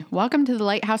Welcome to the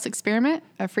Lighthouse Experiment,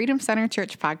 a Freedom Center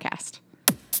Church podcast.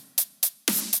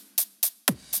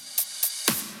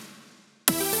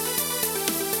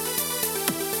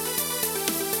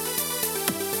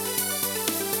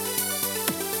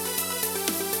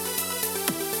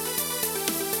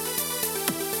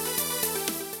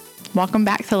 Welcome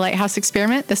back to the Lighthouse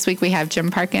Experiment. This week we have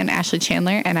Jim Parkin, Ashley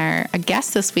Chandler, and our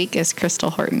guest this week is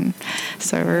Crystal Horton.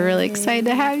 So we're really excited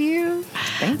to have you.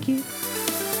 Thank you.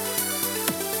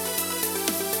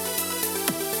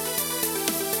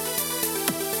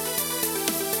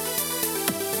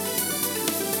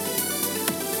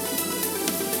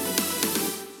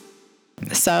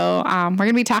 So we're going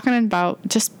to be talking about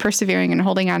just persevering and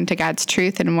holding on to God's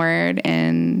truth and word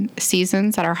in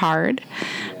seasons that are hard,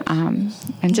 and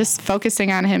just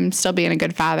focusing on Him still being a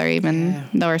good Father, even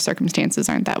though our circumstances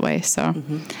aren't that way. So,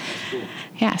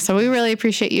 so we really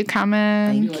appreciate you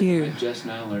coming. Thank you. I'm just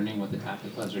now learning what the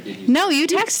topic was, or did you? No, you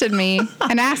texted me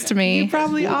and asked me. You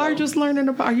probably are just learning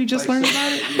about. Are you just learning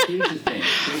about it?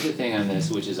 Here's the thing on this,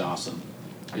 which is awesome,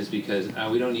 is because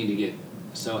we don't need to get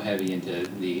so heavy into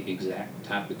the exact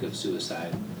topic of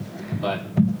suicide, but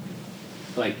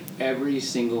like every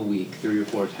single week, 3 or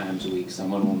 4 times a week,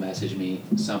 someone will message me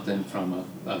something from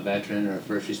a veteran or a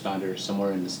first responder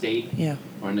somewhere in the state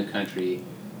or in the country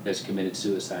that's committed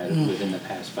suicide within the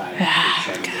past 5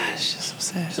 or 7 days. That's so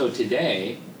sad. So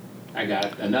today, I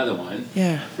got another one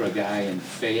for a guy in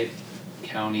Fayette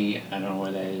County. I don't know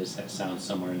where that is. That sounds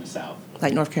somewhere in the South.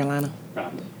 Like North Carolina?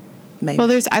 Probably. Maybe.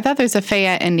 Well, I thought there's a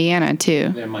Fayette, Indiana, too.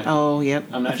 There might be. Oh, yep.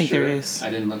 I'm not I think sure. there is.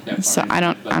 I didn't look that far. So I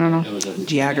don't know. It was a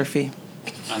Geography.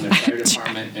 on their fire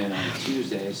department, and on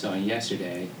Tuesday, so on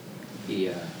yesterday,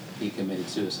 he committed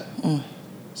suicide.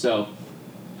 So,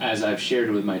 as I've shared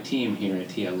with my team here at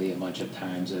TLE a bunch of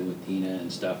times, and with Dina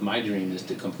and stuff, my dream is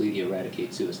to completely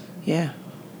eradicate suicide. Yeah.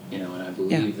 You know, and I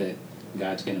believe that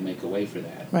God's going to make a way for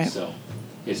that. Right. So,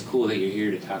 it's cool that you're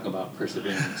here to talk about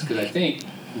perseverance, because I think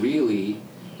really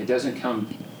it doesn't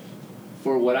come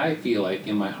for what I feel like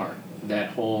in my heart.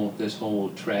 This whole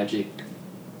tragic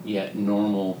yet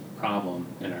normal problem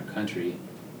in our country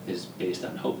is based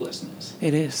on hopelessness.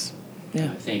 It is. Yeah.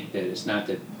 And I think that it's not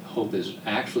that hope is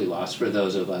actually lost for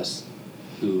those of us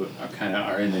who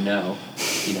are in the know,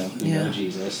 who know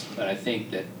Jesus. But I think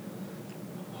that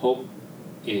hope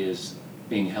is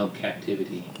being held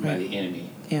captivity by the enemy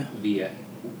via,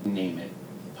 name it,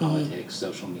 politics,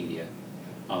 social media,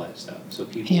 all that stuff. So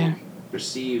people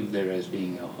perceive there as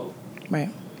being no hope. Right.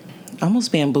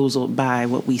 Almost bamboozled by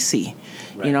what we see.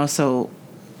 Right. So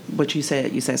what you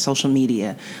said social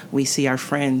media. We see our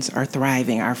friends are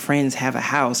thriving. Our friends have a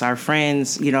house. Our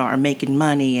friends, are making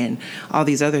money and all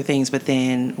these other things. But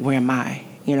then where am I?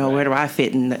 Where do I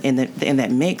fit in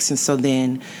that mix? And so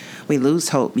then we lose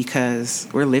hope because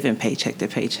we're living paycheck to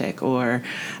paycheck, or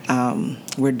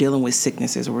we're dealing with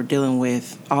sicknesses, or we're dealing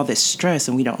with all this stress,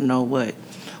 and we don't know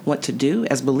what to do.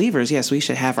 As believers, yes, we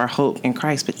should have our hope in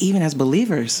Christ, but even as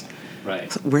believers,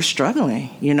 we're struggling,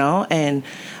 and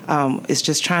it's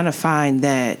just trying to find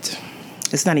that.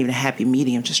 It's not even a happy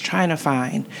medium, just trying to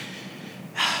find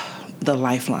the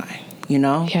lifeline,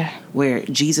 where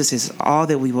Jesus is all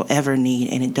that we will ever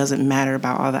need, and it doesn't matter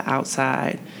about all the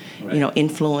outside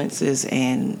influences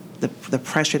and the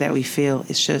pressure that we feel.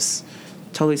 It's just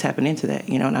totally tapping into that,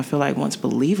 and I feel like once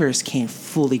believers can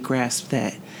fully grasp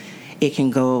that, it can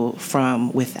go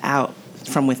from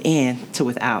within to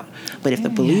without. But if the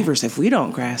believers, if we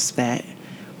don't grasp that,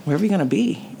 where are we going to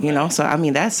be? So I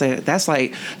mean, that's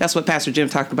what Pastor Jim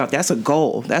talked about. That's a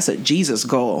goal. That's a Jesus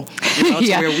goal. To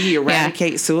where we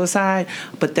eradicate suicide,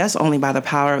 but that's only by the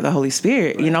power of the Holy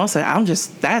Spirit. So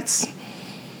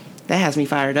that has me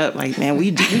fired up. Like, man,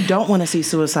 we don't want to see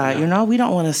suicide. We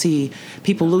don't want to see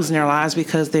people losing their lives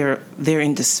because they're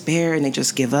in despair and they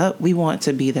just give up. We want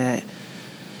to be that,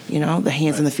 the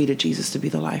hands and the feet of Jesus, to be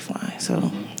the lifeline.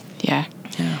 So, yeah.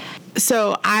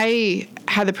 So I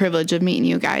had the privilege of meeting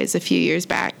you guys a few years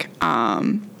back. I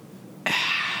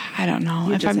don't know.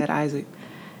 You just had Isaac.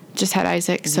 Just had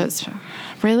Isaac. So it's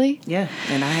really? Yeah.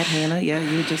 And I had Hannah. Yeah,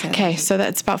 you just had Okay, Isaac. so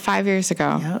that's about 5 years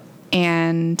ago. Yep.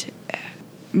 And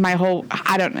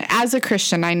as a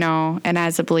Christian, I know, and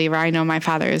as a believer, I know my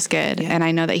Father is good, and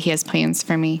I know that He has plans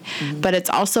for me. But it's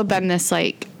also been this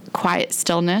like quiet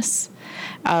stillness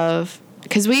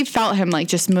because we've felt Him like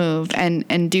just move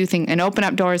and do things and open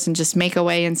up doors and just make a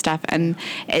way and stuff, and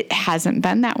it hasn't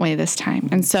been that way this time.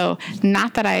 And so,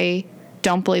 not that I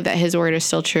don't believe that His word is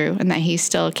still true and that He's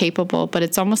still capable, but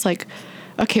it's almost like,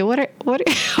 okay, what are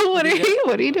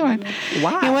you doing?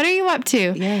 Why? And what are you up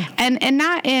to? Yeah. And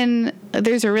not in.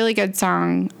 There's a really good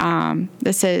song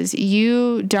that says,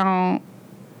 "You don't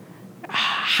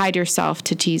hide yourself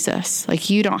to tease us. Like,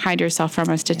 you don't hide yourself from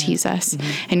us to tease us.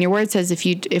 And your word says,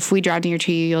 if we draw near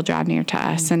to you, you'll draw near to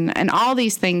us, and all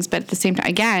these things. But at the same time,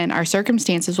 again, our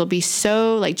circumstances will be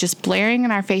so, like, just blaring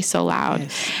in our face so loud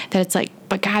that it's like,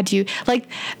 but God, you, like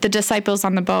the disciples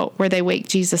on the boat where they wake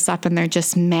Jesus up and they're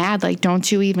just mad. Like, don't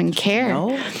you even care?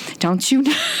 No. Don't you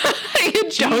know?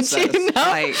 Don't you know?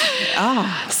 Like,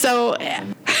 So,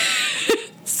 and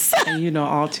you know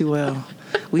all too well,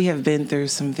 we have been through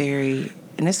some very,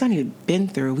 and it's not even been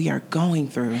through, we are going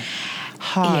through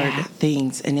hard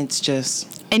things, and it's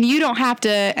just. And you don't have to,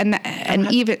 and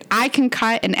even I can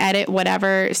cut and edit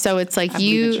whatever. So it's like I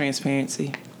believe in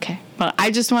transparency. Okay. Well,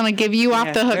 I just want to give you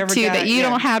off the hook too, that you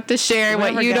don't have to share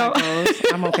what you don't.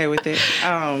 I'm okay with it.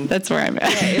 That's where I'm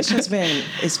at. Yeah,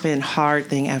 it's been hard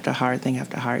thing after hard thing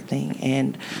after hard thing,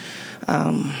 and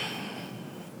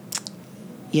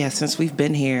since we've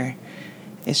been here,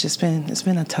 it's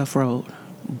been a tough road,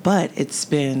 but it's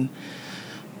been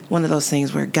one of those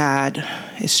things where God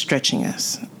is stretching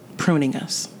us, pruning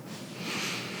us.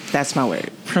 That's my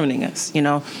word, pruning us, you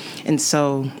know? And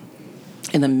so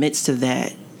in the midst of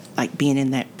that, like being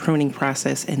in that pruning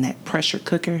process and that pressure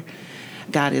cooker,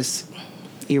 God is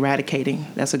eradicating,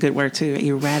 that's a good word too,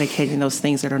 eradicating those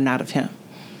things that are not of him.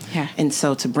 Yeah. And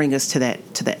so to bring us to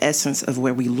the essence of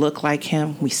where we look like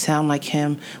him, we sound like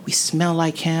him, we smell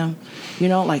like him, you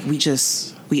know, like we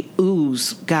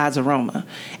ooze God's aroma.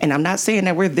 And I'm not saying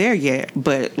that we're there yet,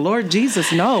 but Lord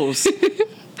Jesus knows.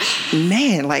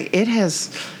 Man, like it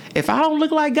has, if I don't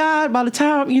look like God by the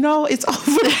time, you know, it's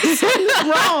over. Something's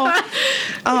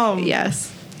wrong.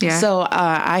 Yes. Yeah. So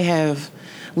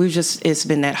it's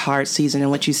been that hard season.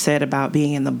 And what you said about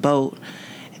being in the boat,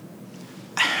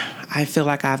 I feel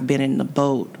like I've been in the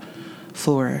boat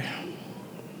for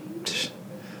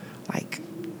like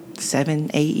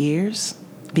 7-8 years,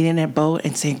 being in that boat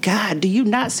and saying, God, do you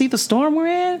not see the storm we're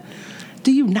in?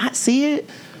 Do you not see it?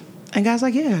 And God's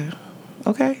like, yeah,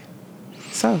 okay.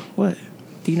 So what?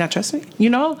 Do you not trust me? You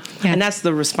know? Yeah. And that's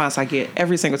the response I get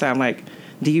every single time. Like,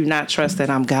 do you not trust that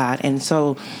I'm God? And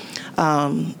so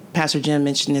Pastor Jim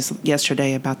mentioned this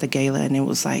yesterday about the gala, and it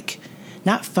was like,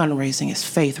 not fundraising, it's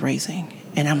faith raising.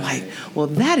 And I'm like, well,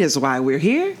 that is why we're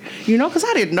here, you know, because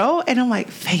I didn't know. And I'm like,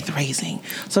 faith raising.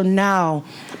 So now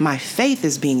my faith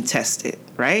is being tested,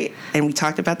 right? And we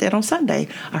talked about that on Sunday.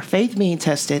 Our faith being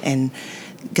tested and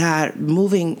God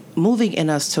moving in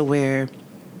us to where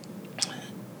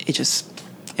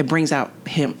it brings out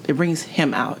him. It brings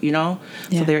him out, you know?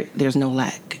 Yeah. So there's no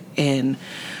lack. And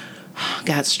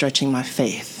God's stretching my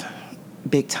faith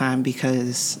big time,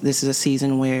 because this is a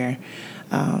season where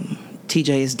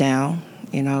TJ is down.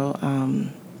 You know,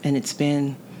 and it's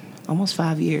been almost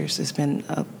 5 years. It's been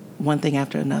one thing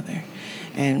after another.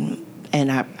 And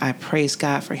I praise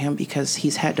God for him, because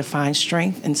he's had to find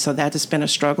strength. And so that has been a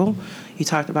struggle. You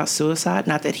talked about suicide.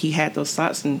 Not that he had those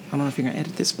thoughts, and I don't know if you're going to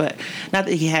edit this, but not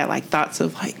that he had like thoughts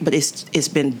of like, but it's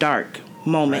been dark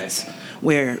moments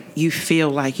where you feel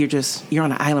like you're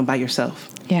on an island by yourself.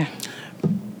 Yeah.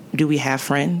 Do we have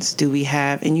friends? Do we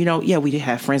have, and you know, yeah, we do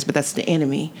have friends, but that's the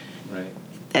enemy. Right.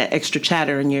 That extra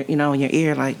chatter in your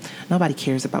ear, like nobody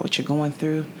cares about what you're going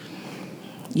through.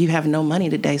 You have no money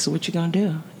today, so what you gonna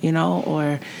do? You know,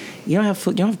 or you don't have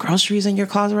food, you don't have groceries in your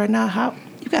closet right now. How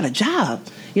you got a job?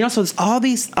 You know, so it's all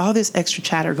this extra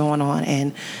chatter going on,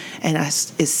 and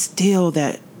it's still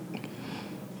that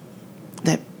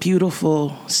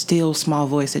beautiful, still small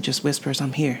voice that just whispers,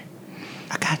 "I'm here.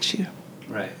 I got you.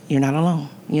 Right. You're not alone."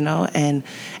 You know, and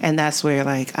that's where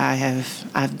like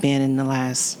I've been in the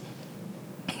last.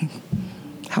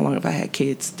 How long have I had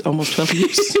kids? Almost 12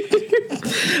 years.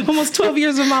 Almost 12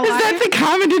 years of my life. Is that the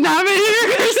common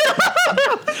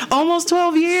denominator? Almost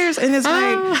 12 years. And it's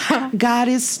like, God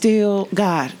is still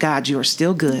God. God, you are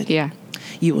still good. Yeah.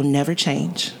 You will never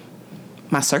change.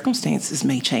 My circumstances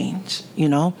may change, you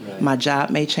know. Right. My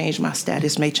job may change. My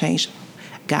status may change.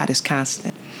 God is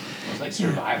constant. It's like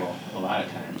survival a lot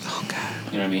of times. Oh, God.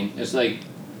 You know what I mean? It's like,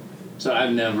 so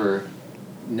I've never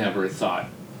thought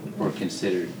or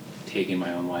considered taking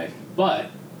my own life,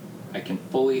 but I can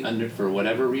fully for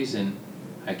whatever reason,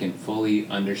 I can fully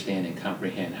understand and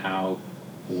comprehend how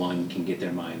one can get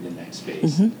their mind in that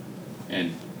space,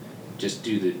 and just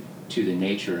due to the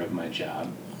nature of my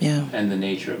job, and the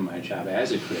nature of my job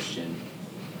as a Christian.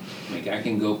 Like I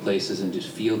can go places and just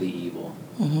feel the evil.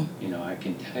 You know, I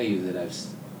can tell you that I've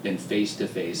been face to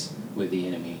face with the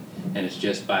enemy, and it's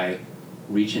just by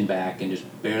reaching back and just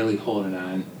barely holding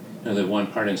on. You know, the one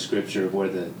part in Scripture where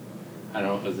the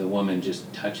woman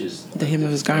just touches the hem of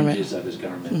his garment. It's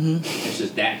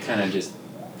just that kind of just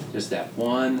that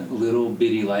one little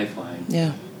bitty lifeline.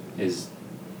 Yeah. Is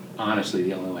honestly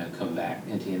the only way I'm coming back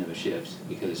into the end of a shift,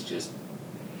 because it's just,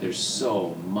 there's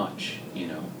so much,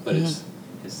 but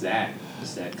it's that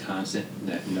constant,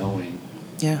 that knowing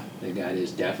Yeah. that God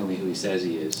is definitely who he says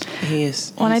he is. He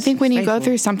is. Well, and I He's think when you go faithful.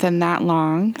 through something that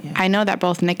long, Yeah. I know that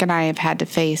both Nick and I have had to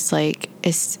face, like,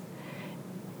 it's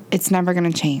never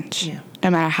going to change. Yeah. No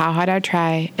matter how hard I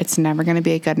try, it's never going to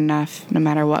be good enough. No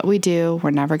matter what we do, we're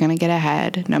never going to get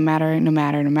ahead. No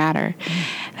matter.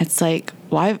 It's like,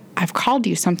 well, I've called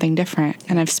you something different,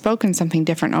 and I've spoken something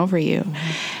different over you.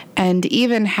 And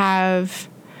even have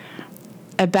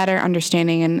a better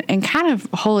understanding and kind of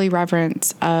holy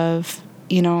reverence of,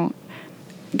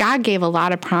 God gave a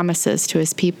lot of promises to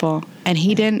his people, and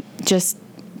he didn't just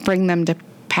bring them to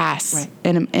pass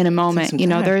in a moment. some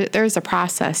time. There's a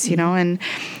process, and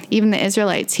even the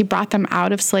Israelites, he brought them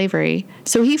out of slavery.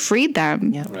 So he freed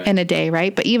them Right. in a day,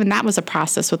 right? But even that was a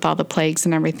process with all the plagues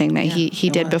and everything that he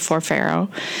it did was. before Pharaoh.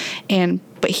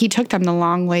 But he took them the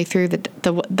long way through,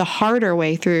 the harder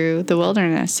way through the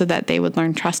wilderness, so that they would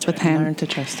learn trust with him. Learn to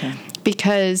trust him.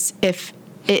 Because if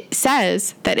it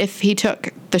says that if he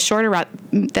took the shorter route,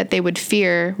 that they would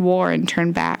fear war and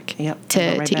turn back Yep. And go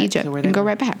right to back to Egypt where they and go were.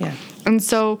 right back. Yeah. And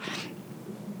so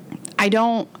I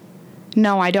don't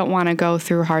want to go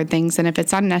through hard things. And if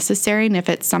it's unnecessary, and if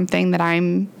it's something that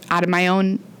I'm out of my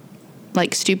own,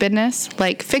 like, stupidness,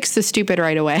 like, fix the stupid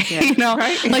right away,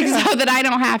 Right? like, so that I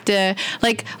don't have to,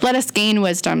 like, let us gain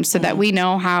wisdom so that we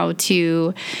know how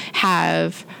to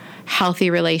have healthy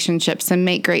relationships and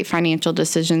make great financial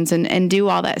decisions and do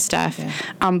all that stuff.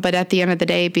 Yeah. But at the end of the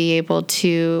day, be able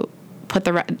to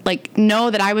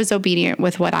know that I was obedient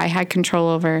with what I had control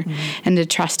over, and to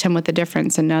trust him with the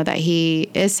difference, and know that he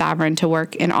is sovereign to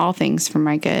work in all things for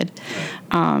my good.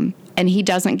 And he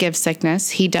doesn't give sickness.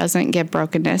 He doesn't give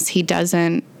brokenness. He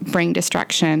doesn't bring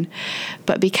destruction.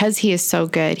 But because he is so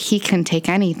good, he can take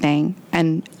anything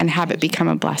and have it become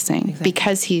a blessing,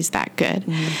 because he's that good.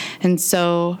 And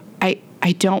so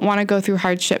I don't want to go through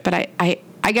hardship, but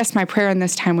I guess my prayer in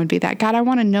this time would be that, God, I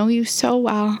want to know you so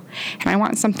well, and I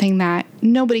want something that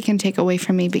nobody can take away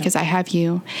from me, because I have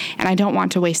you, and I don't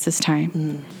want to waste this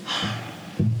time.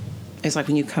 It's like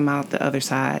when you come out the other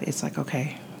side, it's like,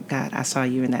 okay, God, I saw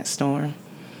you in that storm.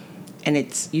 And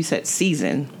you said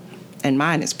season, and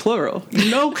mine is plural,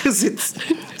 because it's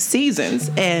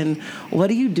seasons. And what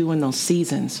do you do in those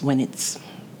seasons when it's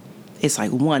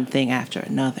like one thing after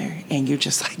another, and you're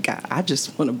just like, God, I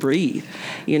just want to breathe.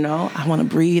 I want to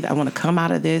breathe. I want to come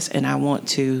out of this, and I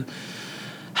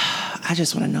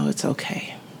just want to know it's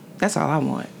okay. That's all I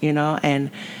want,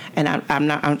 and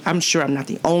I'm sure I'm not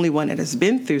the only one that has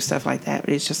been through stuff like that,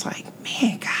 but it's just like,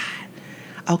 man, God,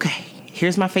 okay,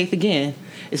 here's my faith again.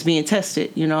 It's being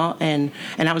tested, and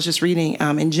I was just reading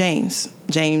in James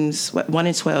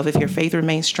 1:12, if your faith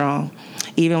remains strong,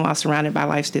 even while surrounded by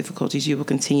life's difficulties, you will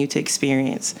continue to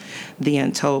experience the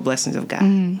untold blessings of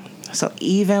God. So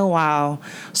even while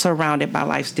surrounded by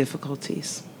life's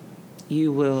difficulties,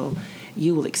 you will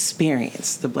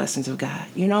experience the blessings of God.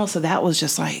 So that was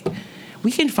just like,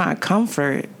 we can find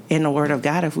comfort in the Word of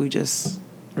God if we just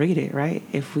read it, right?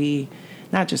 If we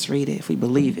not just read it, if we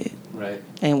believe it. Right.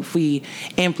 And if we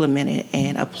implement it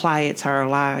and apply it to our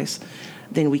lives,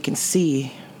 then we can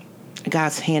see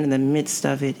God's hand in the midst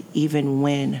of it, even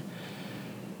when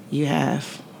you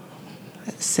have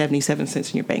 77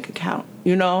 cents in your bank account,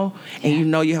 and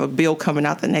you have a bill coming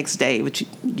out the next day, but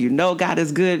God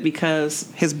is good,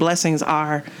 because his blessings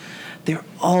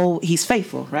he's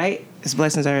faithful, right?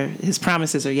 His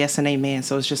promises are yes and amen.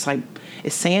 So it's just like,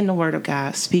 it's saying the word of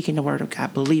God, speaking the word of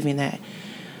God, believing that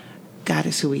God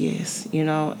is who he is,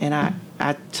 and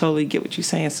I totally get what you're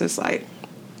saying. So it's like,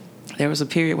 there was a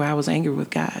period where I was angry with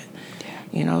God,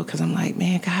 because I'm like,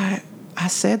 man, God, I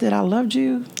said that I loved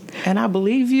you, and I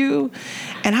believe you,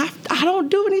 and I don't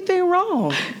do anything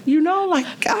wrong, like,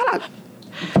 God,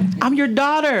 I'm your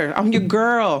daughter, I'm your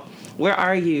girl, where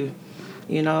are you,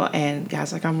 and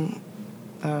God's like, I'm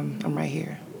right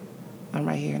here,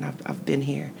 and I've been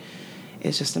here.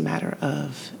 It's just a matter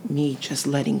of me just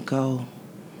letting go,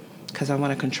 because I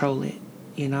want to control it.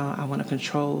 I want to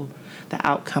control the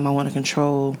outcome. I want to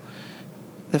control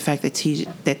the fact that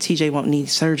TJ won't need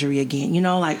surgery again.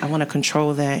 Like, I want to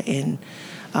control that, and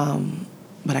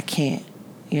but I can't.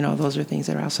 Those are things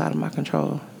that are outside of my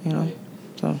control. Right.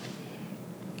 So.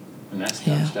 And that's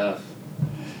tough stuff.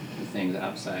 The things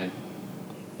outside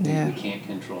we can't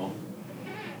control.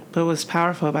 But what's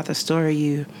powerful about the story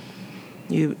you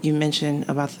mentioned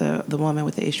about the woman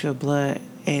with the issue of blood,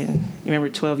 and you remember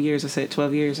 12 years, I said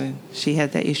 12 years, and she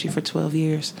had that issue for 12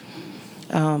 years.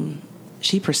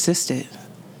 She persisted,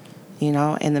 you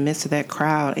know, in the midst of that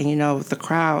crowd. And, you know, the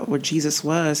crowd where Jesus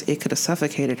was, it could have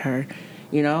suffocated her,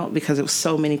 you know, because it was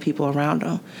so many people around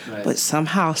him. Right. But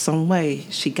somehow, some way,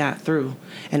 she got through.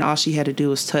 And all she had to do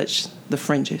was touch the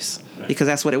fringes, Right. because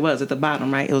that's what it was at the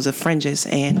bottom, right? It was the fringes.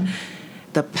 And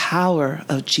the power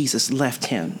of Jesus left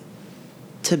him.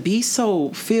 To be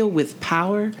so filled with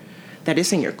power that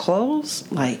it's in your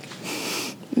clothes, like,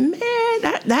 man,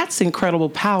 that's incredible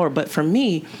power. But for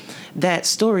me, that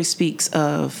story speaks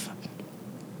of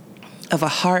a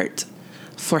heart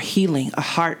for healing, a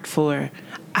heart for,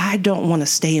 I don't want to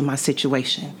stay in my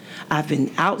situation. I've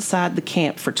been outside the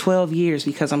camp for 12 years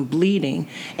because I'm bleeding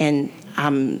and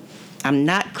I'm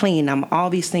not clean. I'm all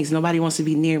these things. Nobody wants to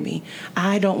be near me.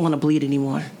 I don't want to bleed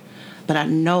anymore. But I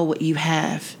know what you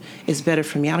have is better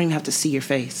for me. I don't even have to see your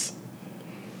face.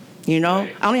 You know?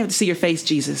 Right. I don't even have to see your face,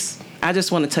 Jesus. I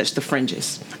just want to touch the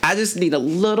fringes. I just need a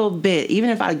little bit. Even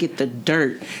if I get the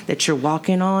dirt that you're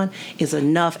walking on is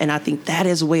enough. And I think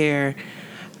that's where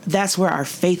our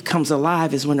faith comes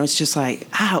alive, is when it's just like,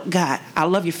 oh, God, I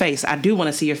love your face. I do want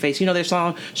to see your face. You know their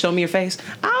song, Show Me Your Face?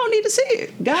 I don't need to see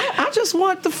it. God, I just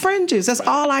want the fringes. That's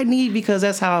all I need, because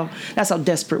that's how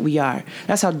desperate we are.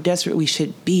 That's how desperate we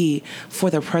should be for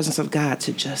the presence of God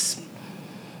to just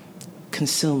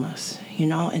consume us, you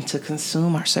know, and to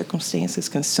consume our circumstances,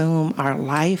 consume our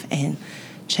life, and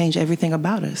change everything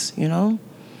about us, you know?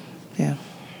 Yeah.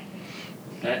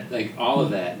 That, like, all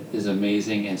of that is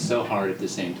amazing and so hard at the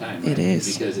same time. Right? It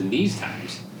is. Because in these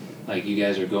times, like, you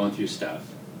guys are going through stuff.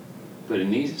 But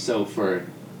in these, so for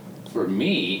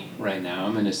me right now,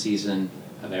 I'm in a season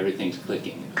of everything's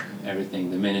clicking.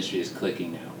 The ministry is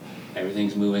clicking now.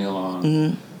 Everything's moving along.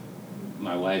 Mm-hmm.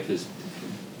 My wife is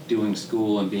doing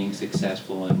school and being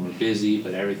successful, and we're busy,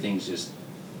 but everything's just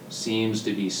seems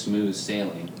to be smooth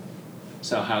sailing.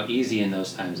 So how easy in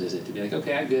those times is it to be like,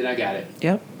 okay, I'm good, I got it.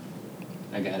 Yep.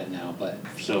 I got it now. But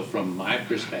so from my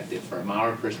perspective, from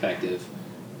our perspective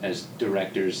as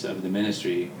directors of the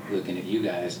ministry, looking at you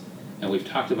guys, and we've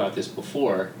talked about this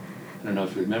before, I don't know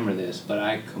if you remember this, but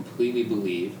I completely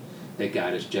believe that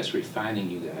God is just refining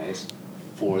you guys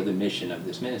for the mission of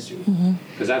this ministry.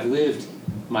 Because I've lived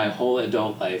my whole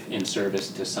adult life in service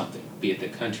to something, be it the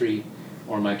country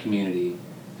or my community.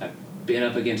 I've been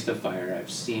up against the fire.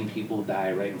 I've seen people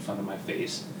die right in front of my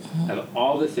face. Out of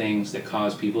all the things that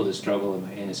cause people to struggle in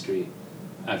my industry,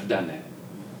 I've done that.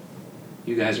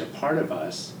 You guys are part of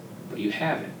us, but you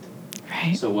haven't.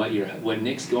 Right. So what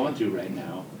Nick's going through right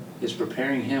now is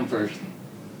preparing him for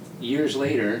years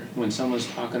later, when someone's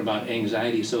talking about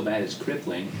anxiety so bad it's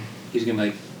crippling, he's going to be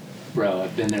like, bro,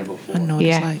 I've been there before. I know what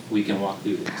it's like. We can walk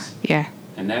through this. Yeah.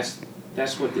 And that's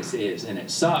what this is. And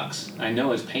it sucks. I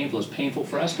know it's painful. It's painful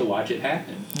for us to watch it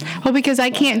happen. Well, because I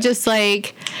can't just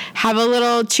like have a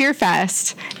little cheer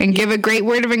fest and give a great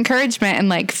word of encouragement and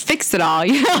like fix it all,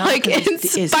 you know, like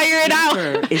inspire it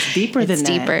out. It's deeper than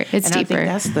that. It's and deeper. I think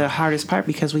that's the hardest part,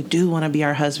 because we do want to be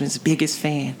our husband's biggest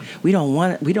fan. We don't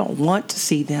want to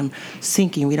see them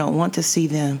sinking. We don't want to see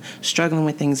them struggling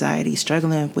with anxiety,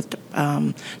 struggling with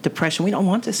depression. We don't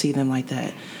want to see them like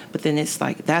that. But then it's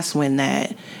like, that's when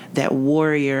that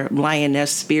warrior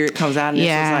lioness spirit comes out, and it's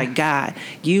just like, God,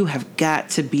 you have got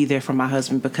to be there for my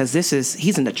husband, because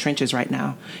he's in the trenches right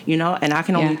now, you know, and I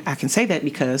can say that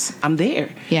because I'm there,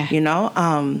 you know.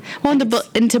 Well,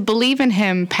 and to believe in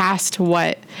him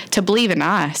to believe in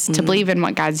us, to believe in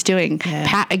what God's doing.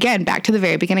 Again, back to the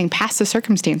very beginning, past the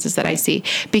circumstances that I see,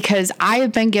 because I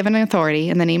have been given authority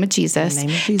in the name of Jesus,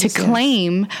 to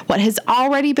claim what has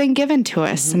already been given to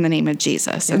us in the name of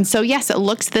Jesus. And so, yes, it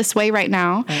looks this way right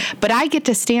now, but I get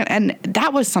to stand, and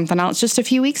that was something else just a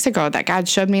few weeks ago that God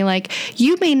showed me, like,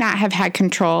 you may not have had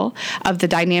control of the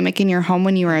dynamic in your home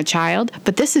when you were a child,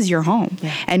 but this is your home,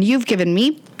 and you've given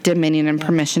me dominion and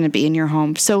permission to be in your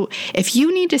home. So if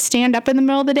you need to stand up in the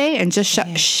middle of the day and just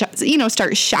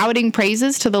start shouting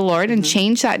praises to the Lord and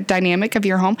change that dynamic of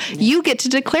your home, you get to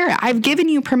declare it. I've given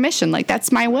you permission. Like,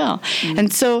 that's my will.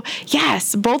 And so,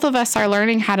 yes, both of us are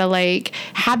learning how to like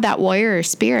have that warrior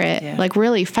spirit, like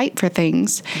really fight for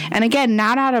things. And again,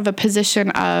 not out of a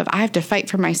position of I have to fight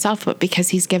for myself, but because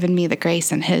he's given me the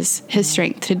grace and his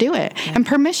strength to do it and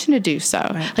permission to do so.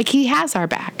 Like, he has our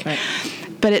back.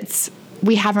 But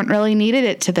we haven't really needed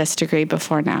it to this degree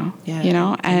before now, you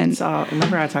know? And so,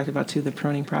 remember I talked about, too, the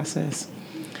pruning process.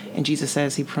 And Jesus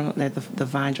says that the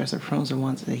vine dresser prunes the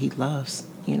ones that he loves,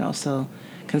 you know? So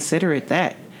consider it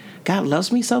that. God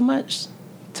loves me so much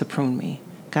to prune me.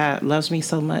 God loves me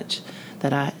so much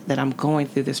that I'm going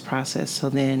through this process. So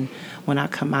then when I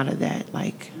come out of that,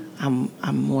 like, I'm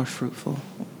more fruitful.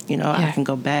 You know, I can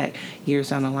go back years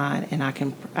down the line, and I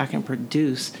can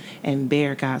produce and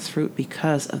bear God's fruit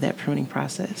because of that pruning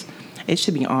process. it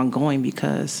should be ongoing,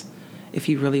 because if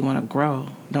you really want to grow,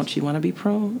 don't you want to be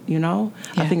pruned? You know,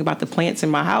 I think about the plants in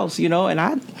my house, you know, and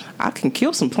I can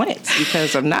kill some plants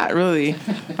because I'm not really,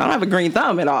 I don't have a green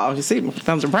thumb at all. You see, my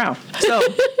thumbs are brown. So,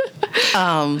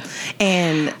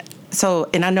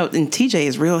 and I know, and TJ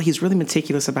is he's really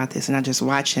meticulous about this, and I just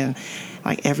watch him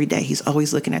like every day. He's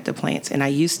always looking at the plants, and I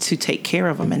used to take care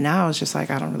of them, and now it's just like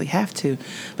I don't really have to.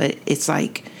 But it's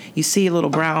like you see a little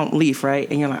brown leaf, right?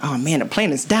 And you're like, oh man, the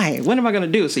plant is dying. What am I going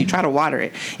to do? So you try to water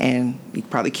it, and you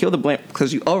probably kill the plant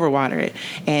because you overwater it.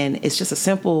 And it's just a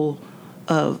simple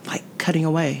of like cutting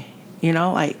away, you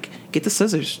know, like get the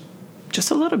scissors. Just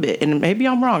a little bit, and maybe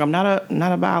I'm wrong. I'm not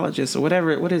a biologist or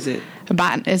whatever. What is it?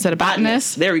 Is it a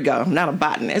botanist? There we go. I'm not a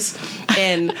botanist,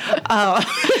 and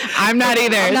I'm not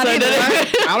either.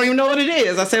 I don't even know what it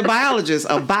is. I said biologist,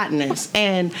 a botanist,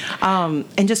 and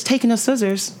just taking the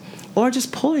scissors or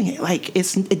just pulling it. Like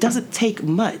it doesn't take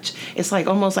much. It's like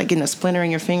almost like getting a splinter in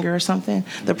your finger or something.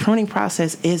 The pruning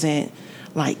process isn't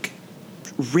like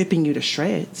ripping you to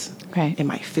shreds. Right. It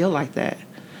might feel like that,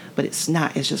 but it's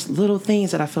not. It's just little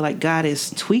things that I feel like God is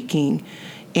tweaking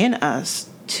in us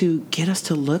to get us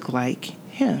to look like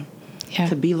him,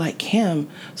 to be like him.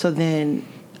 So then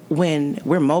when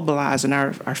we're mobilized and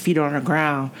our feet are on the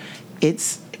ground,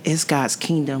 it's God's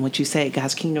kingdom. What you say,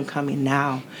 God's kingdom coming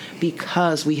now,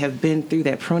 because we have been through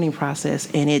that pruning process,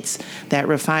 and it's that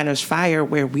refiner's fire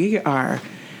where we are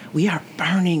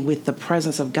burning with the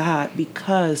presence of God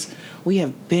because we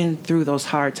have been through those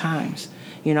hard times.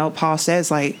 You know, Paul says,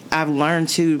 like, I've learned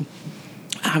to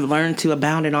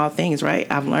abound in all things, right?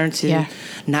 I've learned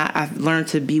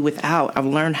to be without. I've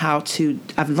learned how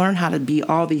to be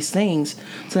all these things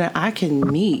so that I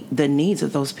can meet the needs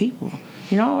of those people.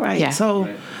 You know, right? Yeah.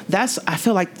 So I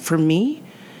feel like for me,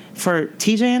 for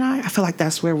TJ and I feel like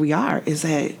that's where we are, is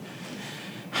that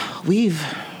we've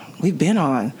been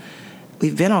on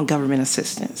government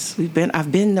assistance.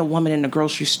 I've been the woman in the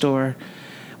grocery store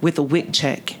with a WIC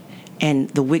check.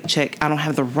 And the WIC check, I don't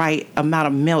have the right amount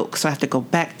of milk, so I have to go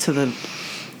back to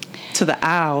the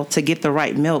aisle to get the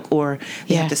right milk, or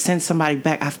you have to send somebody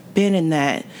back. I've been in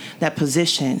that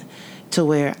position to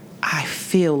where I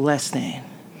feel less than.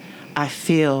 I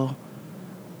feel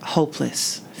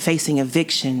hopeless, facing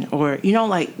eviction, or, you know,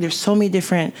 like there's so many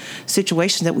different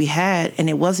situations that we had, and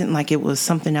it wasn't like it was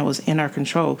something that was in our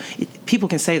control. People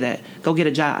can say that, go get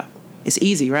a job. It's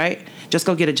easy, right? Just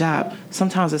go get a job.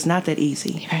 Sometimes it's not that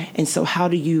easy. Right. And so how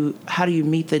do you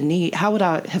meet the need? How would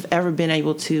I have ever been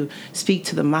able to speak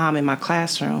to the mom in my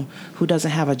classroom who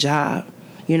doesn't have a job,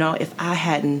 you know, if I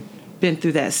hadn't been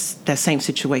through that same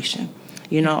situation?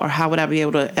 You know, or how would I be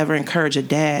able to ever encourage a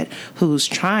dad who's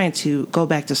trying to go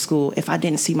back to school if I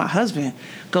didn't see my husband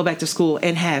go back to school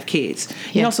and have kids?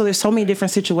 You know, so there's so many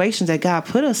different situations that God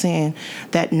put us in,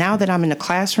 that now that I'm in the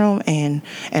classroom and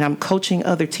I'm coaching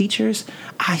other teachers,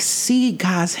 I see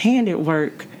God's hand at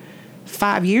work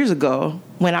 5 years ago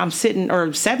when I'm sitting,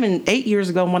 or 7, 8 years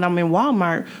ago when I'm in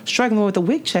Walmart struggling with a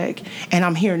WIC check, and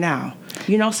I'm here now.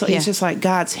 You know, so it's just like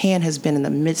God's hand has been in the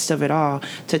midst of it all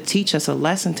to teach us a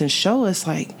lesson, to show us,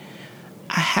 like,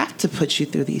 I have to put you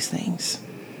through these things.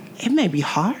 It may be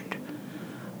hard,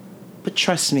 but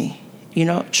trust me. You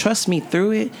know, trust me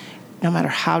through it, no matter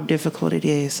how difficult it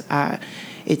is.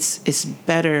 It's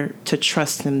better to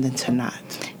trust him than to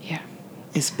not. Yeah.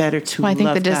 It's better to love God.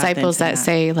 I think the disciples that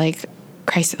say, like,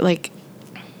 Christ, like,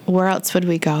 where else would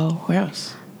we go? Where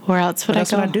else? Where else would I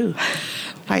go? What I do?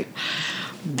 Like,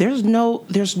 there's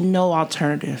no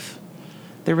alternative.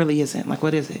 There really isn't. Like,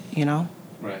 what is it, you know?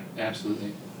 Right,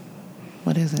 absolutely.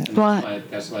 What is it?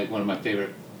 That's like one of my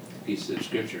favorite pieces of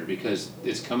scripture, because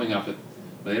it's coming off of,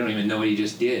 but they don't even know what he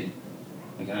just did.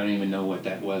 Like, I don't even know what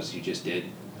that was you just did,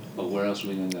 but where else are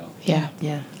we going to go?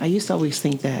 Yeah. I used to always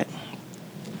think that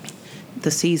the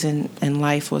season in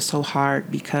life was so hard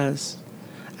because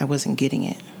I wasn't getting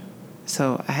it.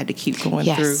 So I had to keep going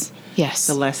through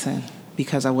the lesson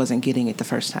because I wasn't getting it the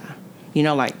first time. You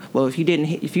know, like, well, if you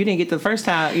didn't get the first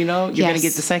time, you know, you're going to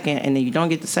get the second, and then you don't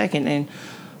get the second, and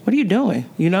what are you doing?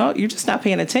 You know, you're just not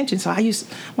paying attention. So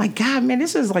my God, man,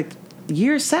 this is like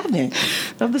year 7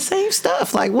 of the same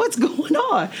stuff. Like, what's going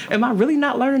on? Am I really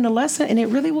not learning the lesson? And it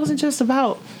really wasn't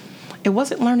it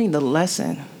wasn't learning the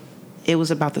lesson. It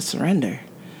was about the surrender,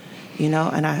 you know,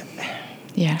 and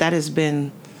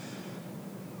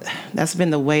that's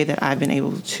been the way that I've been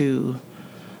able to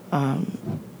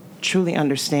truly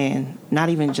understand not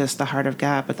even just the heart of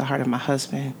God, but the heart of my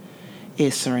husband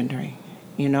is surrendering,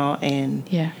 you know,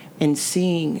 and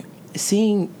seeing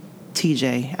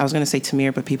TJ. I was going to say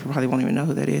Tamir, but people probably won't even know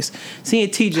who that is. Seeing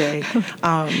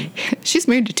TJ. She's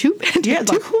married to two. Yeah,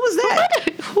 like, who was that?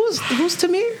 Who's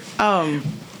Tamir?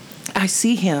 I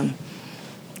see him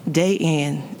day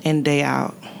in and day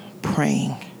out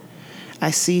praying. I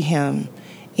see him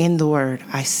in the Word.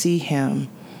 I see him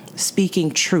speaking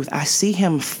truth. I see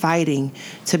him fighting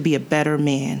to be a better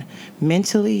man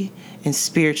mentally and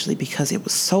spiritually, because it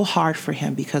was so hard for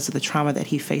him because of the trauma that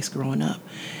he faced growing up.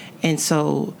 And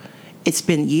so it's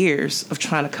been years of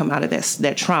trying to come out of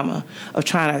that trauma, of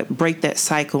trying to break that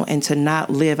cycle and to not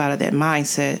live out of that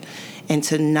mindset and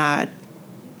to not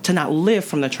live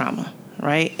from the trauma,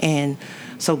 right? And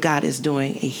so God is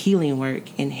doing a healing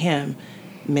work in him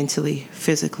mentally,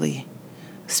 physically,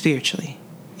 spiritually.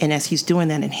 And as he's doing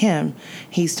that in him,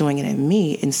 he's doing it in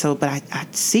me. And so, but I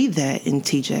see that in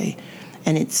TJ,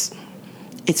 and it's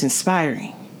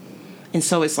inspiring. And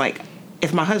so it's like,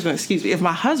 if my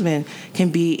husband can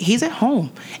be, he's at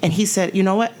home and he said, you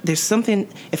know what, there's something,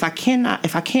 if I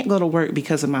can't go to work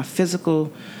because of my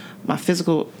physical,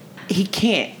 he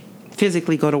can't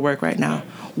physically go to work right now.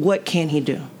 What can he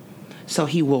do? So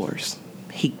he wars.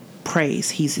 He prays.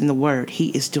 He's in the Word. He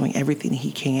is doing everything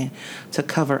he can to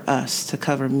cover us, to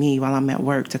cover me while I'm at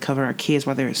work, to cover our kids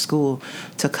while they're at school,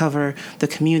 to cover the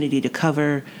community, to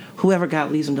cover whoever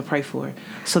God leads them to pray for.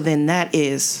 So then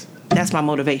that's my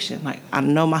motivation. Like, I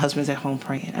know my husband's at home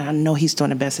praying, and I know he's doing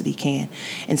the best that he can.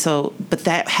 And so, but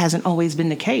that hasn't always been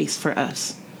the case for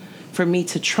us, for me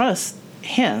to trust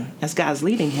him as God's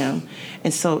leading him.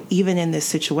 And so even in this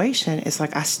situation, it's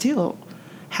like I still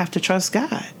have to trust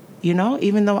God. You know,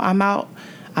 even though I'm out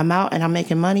and I'm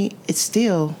making money, it's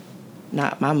still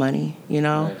not my money, you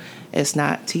know. Right. It's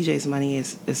not TJ's money,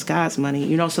 it's God's money,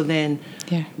 you know. So then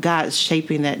God's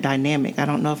shaping that dynamic. I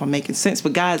don't know if I'm making sense,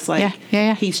 but God's like,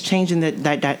 he's changing that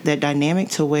dynamic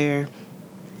to where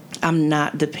I'm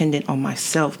not dependent on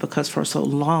myself, because for so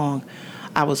long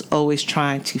I was always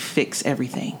trying to fix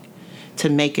everything, to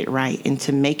make it right and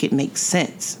to make it make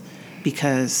sense,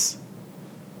 because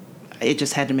it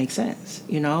just had to make sense,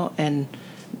 you know, and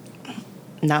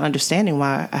not understanding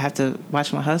why I have to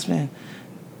watch my husband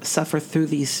suffer through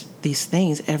these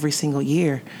things every single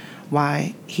year,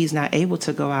 why he's not able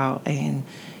to go out and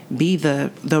be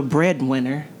the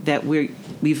breadwinner that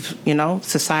we've you know,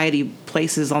 society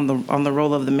places on the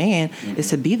role of the man, is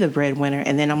to be the breadwinner.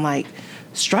 And then I'm like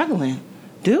struggling,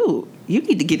 dude, you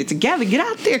need to get it together, get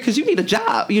out there, because you need a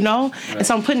job, you know. Right. And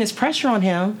so I'm putting this pressure on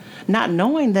him, not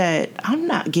knowing that I'm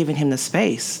not giving him the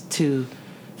space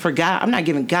for God. I'm not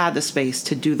giving God the space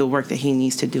to do the work that he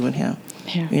needs to do in him,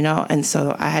 you know. And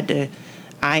so I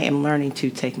am learning to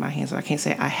take my hands off. I can't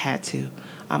say I had to.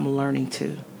 I'm learning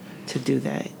to do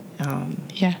that.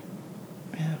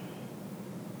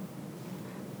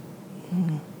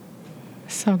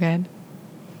 So good.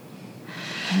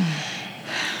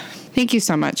 Thank you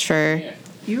so much for...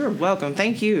 You're welcome.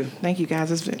 Thank you, guys.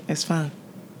 It's fun.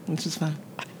 It's just fun.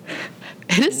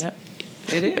 It is? Yep.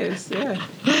 It is, yeah.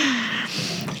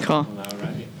 Cool. All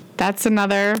right. That's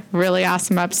another really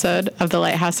awesome episode of the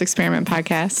Lighthouse Experiment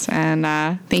podcast. And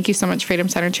thank you so much, Freedom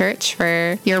Center Church,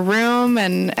 for your room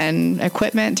and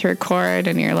equipment to record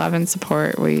and your love and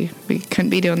support. We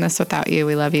couldn't be doing this without you.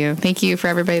 We love you. Thank you for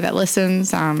everybody that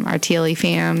listens, our TLE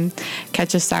fam.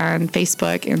 Catch us on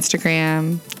Facebook,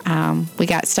 Instagram. We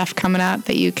got stuff coming up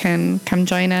that you can come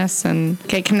join us and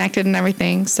get connected and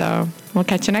everything. So we'll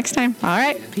catch you next time. All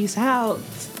right. Peace out.